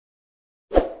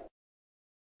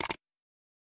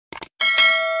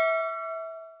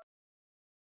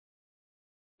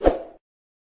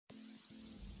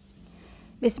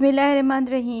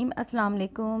बिस्मिल्लाहिर्रहमानिर्रहीम। अस्सलाम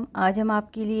वालेकुम। आज हम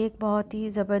आपके लिए एक बहुत ही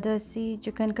ज़बरदस्त सी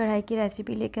चिकन कढ़ाई की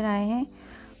रेसिपी लेकर आए हैं।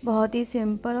 बहुत ही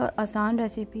सिंपल और आसान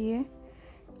रेसिपी है,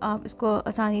 आप इसको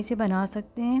आसानी से बना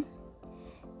सकते हैं।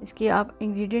 इसके आप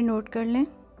इंग्रेडिएंट नोट कर लें।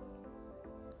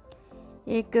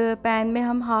 एक पैन में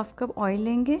हम हाफ़ कप ऑयल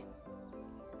लेंगे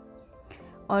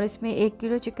और इसमें 1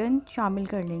 किलो चिकन शामिल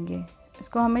कर लेंगे।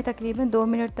 इसको हमें तकरीबन 2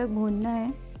 मिनट तक भूनना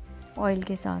है ऑयल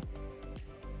के साथ।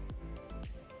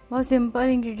 बहुत सिंपल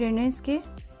इंग्रेडिएंट हैं इसके,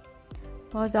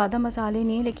 बहुत ज़्यादा मसाले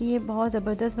नहीं, लेकिन ये बहुत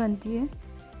ज़बरदस्त बनती है।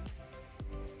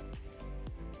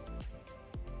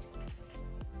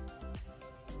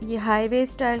 ये हाईवे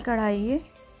स्टाइल कढ़ाई है,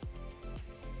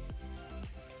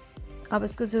 आप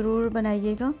इसको ज़रूर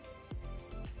बनाइएगा।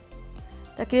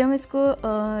 तकरीबन इसको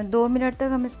 2 मिनट तक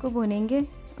हम इसको भूनेंगे।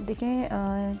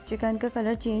 देखें चिकन का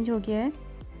कलर चेंज हो गया है।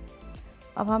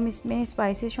 अब हम इसमें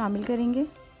स्पाइसेस शामिल करेंगे।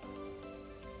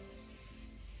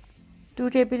 2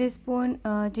 table spoon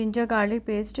ginger garlic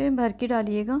paste है, भर के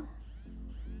डालिएगा।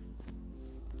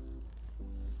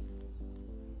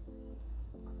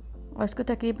 और इसको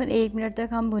तकरीबन 1 मिनट तक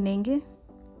हम भुनेंगे।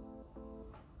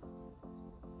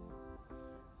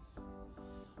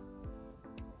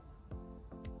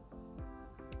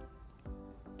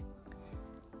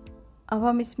 अब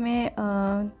हम इसमें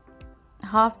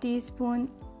हाफ़ टी स्पून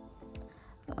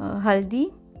हल्दी,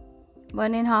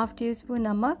 1.5 टीस्पून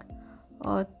नमक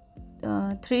और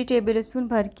 3 टेबल स्पून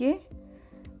भर के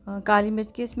काली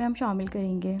मिर्च के इसमें हम शामिल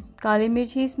करेंगे। काली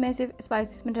मिर्च ही इसमें सिर्फ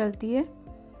स्पाइसेस में डलती है,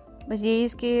 बस यही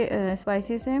इसके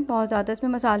स्पाइसेस हैं, बहुत ज़्यादा इसमें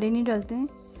मसाले नहीं डलते हैं।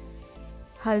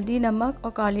 हल्दी, नमक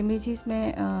और काली मिर्च ही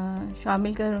इसमें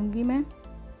शामिल करूँगी मैं,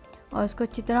 और इसको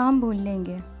अच्छी तरह हम भून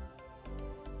लेंगे।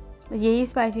 बस यही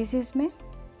स्पाइसेस है इसमें,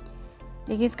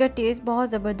 लेकिन इसका टेस्ट बहुत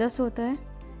ज़बरदस्त होता है।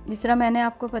 जिस तरह मैंने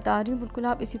आपको बता रही हूँ, बिल्कुल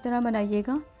आप इसी तरह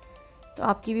बनाइएगा, तो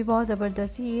आपकी भी बहुत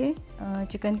ज़बरदस्त ये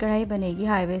चिकन कढ़ाई बनेगी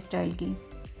हाईवे स्टाइल की।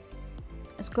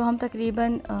 इसको हम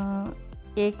तकरीबन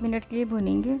 1 मिनट के लिए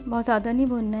भूनेंगे, बहुत ज़्यादा नहीं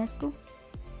भूनना है इसको।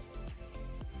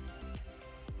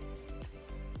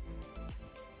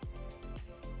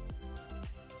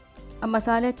 अब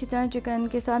मसाले अच्छी तरह चिकन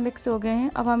के साथ मिक्स हो गए हैं।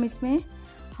 अब हम इसमें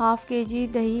हाफ़ kg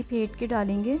दही फेंट के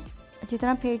डालेंगे। अच्छी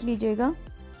तरह फेंट लीजिएगा।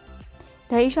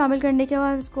 दही शामिल करने के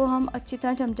बाद इसको हम अच्छी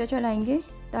तरह चमचा चलाएंगे,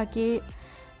 ताकि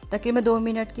तकरीबन 2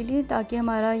 मिनट के लिए, ताकि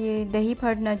हमारा ये दही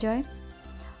फट ना जाए।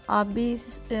 आप भी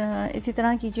इसी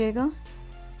तरह कीजिएगा,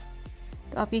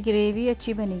 तो आपकी ग्रेवी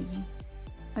अच्छी बनेगी।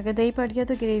 अगर दही फट गया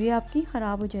तो ग्रेवी आपकी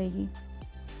ख़राब हो जाएगी।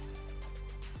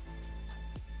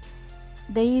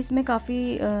 दही इसमें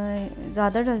काफ़ी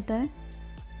ज़्यादा डलता है।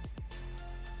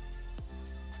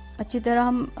 अच्छी तरह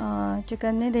हम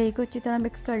चिकन में दही को अच्छी तरह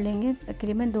मिक्स कर लेंगे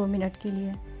तकरीबन 2 मिनट के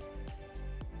लिए।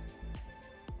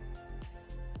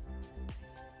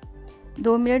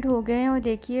 2 मिनट हो गए हैं और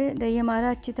देखिए दही हमारा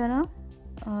अच्छी तरह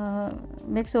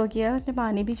मिक्स हो गया है, उसने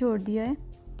पानी भी छोड़ दिया है।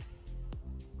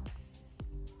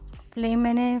 फ्लेम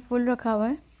मैंने फुल रखा हुआ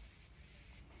है।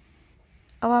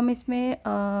 अब हम इसमें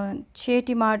 6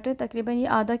 टमाटर, तकरीबन ये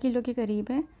आधा किलो के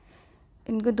करीब है,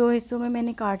 इनको 2 हिस्सों में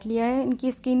मैंने काट लिया है।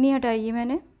 इनकी स्किन नहीं हटाई है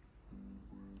मैंने,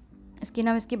 स्किन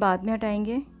हम इसके बाद में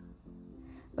हटाएंगे।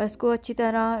 बस को अच्छी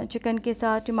तरह चिकन के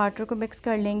साथ टमाटर को मिक्स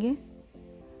कर लेंगे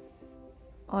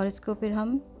और इसको फिर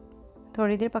हम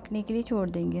थोड़ी देर पकने के लिए छोड़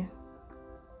देंगे।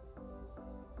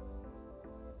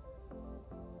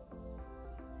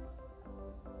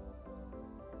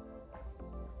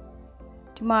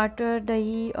 टमाटर,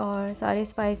 दही और सारे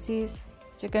स्पाइसेस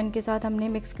चिकन के साथ हमने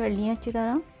मिक्स कर लिए अच्छी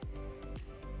तरह।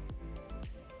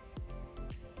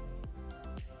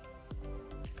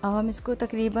 अब हम इसको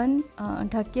तकरीबन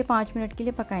ढक के 5 मिनट के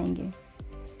लिए पकाएंगे।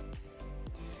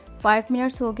 5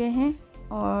 मिनट्स हो गए हैं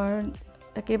और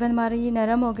तकरीबन हमारे ये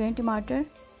नरम हो गए हैं टमाटर।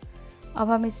 अब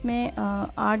हम इसमें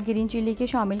 8 ग्रीन चिली के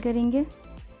शामिल करेंगे।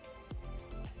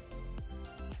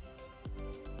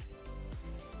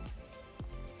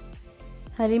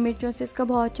 हरी मिर्चों से इसका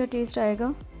बहुत अच्छा टेस्ट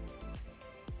आएगा।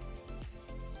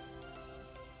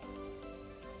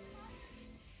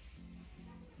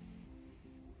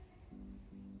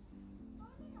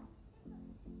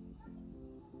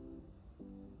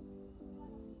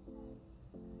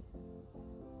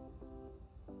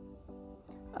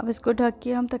 अब इसको ढक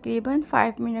के हम तकरीबन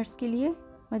 5 मिनट्स के लिए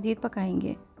मज़ीद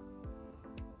पकाएंगे।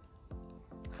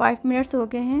 5 मिनट्स हो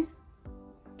गए हैं।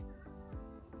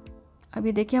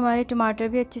 अभी देखिए हमारे टमाटर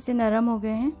भी अच्छे से नरम हो गए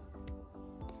हैं।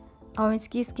 अब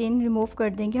इसकी स्किन रिमूव कर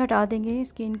देंगे, हटा देंगे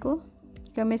स्किन को,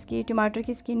 क्योंकि हमें इसकी टमाटर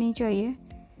की स्किन नहीं चाहिए।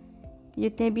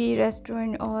 जितने भी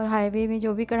रेस्टोरेंट और हाईवे में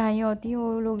जो भी कढ़ाइयाँ होती हैं,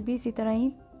 वो लोग भी इसी तरह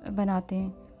ही बनाते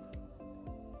हैं,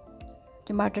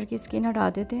 टमाटर की स्किन हटा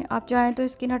देते हैं। आप चाहें तो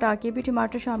स्किन हटा के भी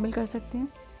टमाटर शामिल कर सकते हैं।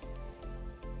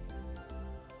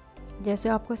 जैसे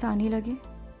आपको आसानी लगे।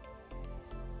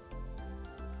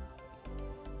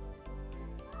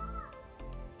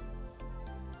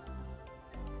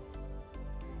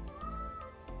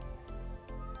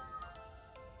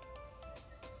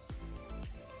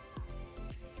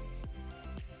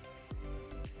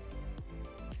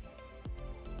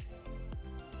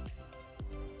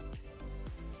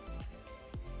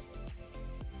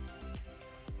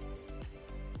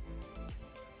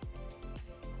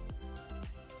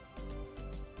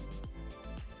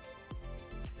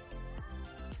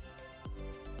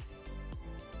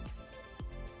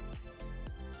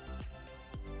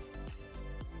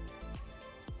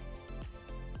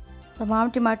 तमाम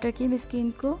टमाटर की स्किन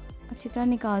को अच्छी तरह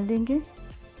निकाल देंगे।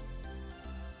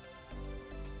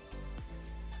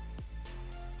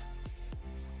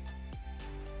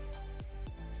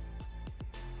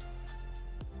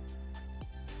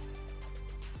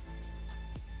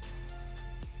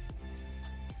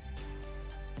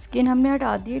 स्किन हमने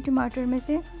हटा दी है टमाटर में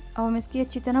से। अब हम इसकी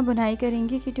अच्छी तरह बुनाई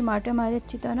करेंगे कि टमाटर हमारे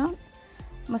अच्छी तरह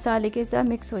मसाले के साथ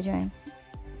मिक्स हो जाएं।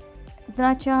 इतना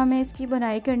अच्छा हमें इसकी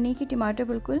बुनाई करनी कि टमाटर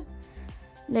बिल्कुल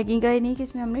लगेगा ही नहीं कि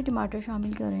इसमें हमने टमाटर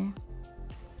शामिल करे हैं।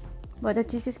 बहुत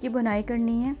अच्छी से इसकी बुनाई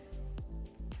करनी है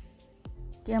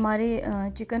कि हमारे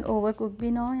चिकन ओवर कुक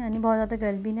भी ना हो, यानी बहुत ज़्यादा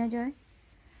गल भी ना जाए,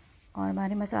 और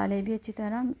हमारे मसाले भी अच्छी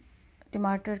तरह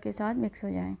टमाटर के साथ मिक्स हो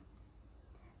जाएं।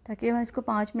 ताकि हम इसको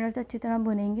 5 मिनट तक अच्छी तरह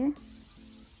भुनेंगे।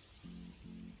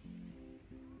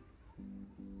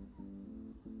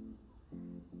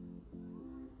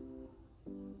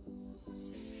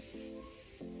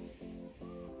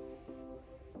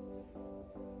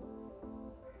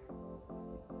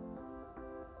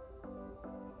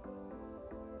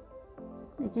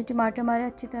 देखिए टमाटर हमारे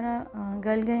अच्छी तरह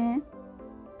गल गए हैं।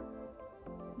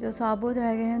 जो साबुत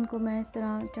रह गए हैं उनको मैं इस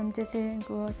तरह चमचे से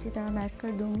इनको अच्छी तरह मैश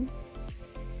कर दूंगी।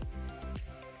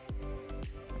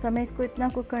 हमें इसको इतना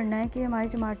कुक करना है कि हमारे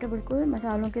टमाटर बिल्कुल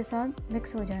मसालों के साथ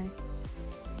मिक्स हो जाएं।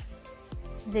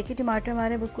 देखिए टमाटर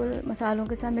हमारे बिल्कुल मसालों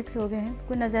के साथ मिक्स हो गए हैं,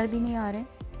 कोई नज़र भी नहीं आ रहे।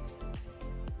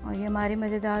 और ये हमारी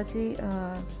मज़ेदार सी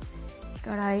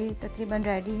कढ़ाई तकरीबन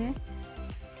रेडी है।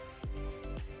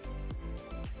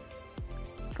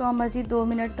 इसको हम मज़ीद 2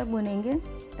 मिनट तक भुनेंगे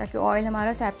ताकि ऑयल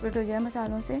हमारा सेपरेट हो जाए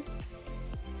मसालों से।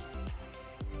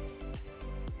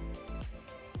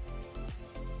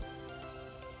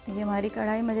 ये हमारी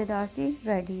कढ़ाई मज़ेदार सी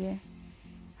रेडी है।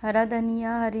 हरा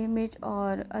धनिया, हरी मिर्च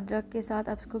और अदरक के साथ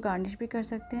आप इसको गार्निश भी कर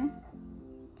सकते हैं।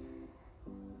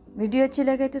 वीडियो अच्छी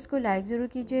लगे तो इसको लाइक ज़रूर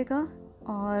कीजिएगा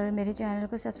और मेरे चैनल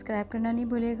को सब्सक्राइब करना नहीं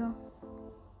भूलिएगा।